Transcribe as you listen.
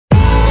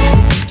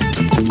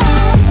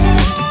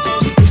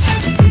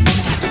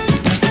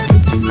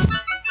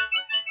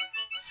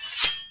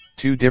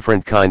Two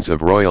different kinds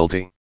of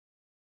royalty.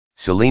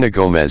 Selena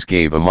Gomez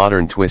gave a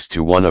modern twist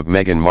to one of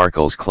Meghan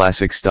Markle's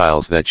classic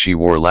styles that she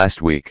wore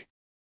last week.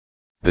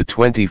 The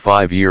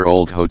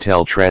 25-year-old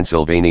Hotel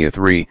Transylvania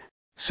 3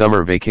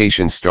 summer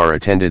vacation star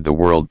attended the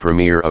world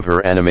premiere of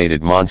her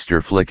animated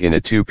monster flick in a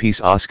two-piece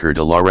Oscar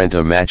de la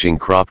Renta matching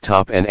crop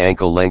top and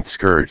ankle-length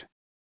skirt.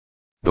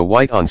 The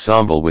white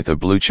ensemble with a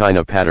blue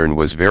china pattern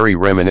was very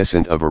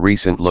reminiscent of a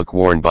recent look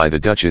worn by the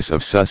Duchess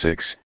of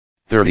Sussex,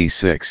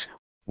 36,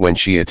 when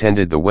she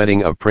attended the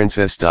wedding of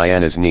Princess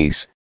Diana's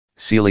niece,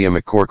 Selena.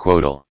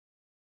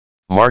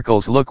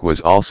 Markle's look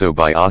was also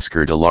by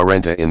Oscar de la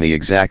Renta in the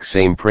exact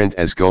same print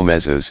as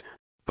Gomez's,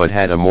 but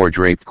had a more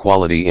draped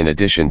quality in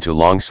addition to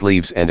long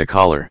sleeves and a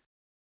collar.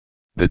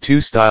 The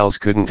two styles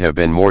couldn't have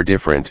been more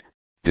different,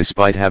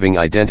 despite having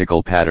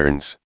identical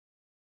patterns.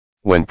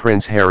 When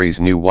Prince Harry's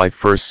new wife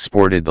first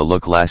sported the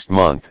look last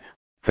month,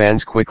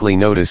 fans quickly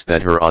noticed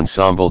that her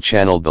ensemble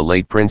channeled the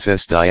late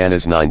Princess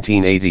Diana's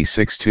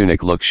 1986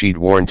 tunic look she'd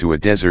worn to a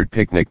desert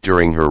picnic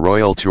during her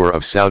royal tour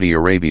of Saudi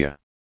Arabia.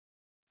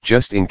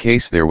 Just in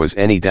case there was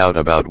any doubt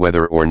about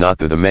whether or not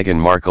the Meghan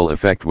Markle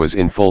effect was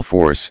in full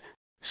force,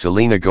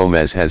 Selena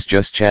Gomez has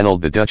just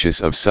channeled the Duchess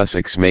of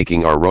Sussex,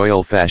 making our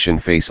royal fashion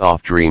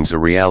face-off dreams a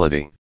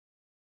reality.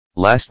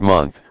 Last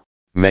month,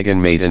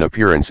 Meghan made an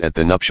appearance at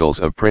the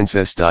nuptials of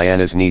Princess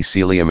Diana's niece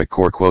Selena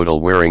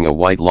wearing a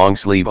white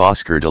long-sleeve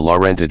Oscar de la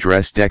Renta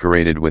dress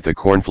decorated with a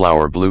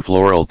cornflower blue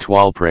floral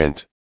toile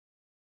print.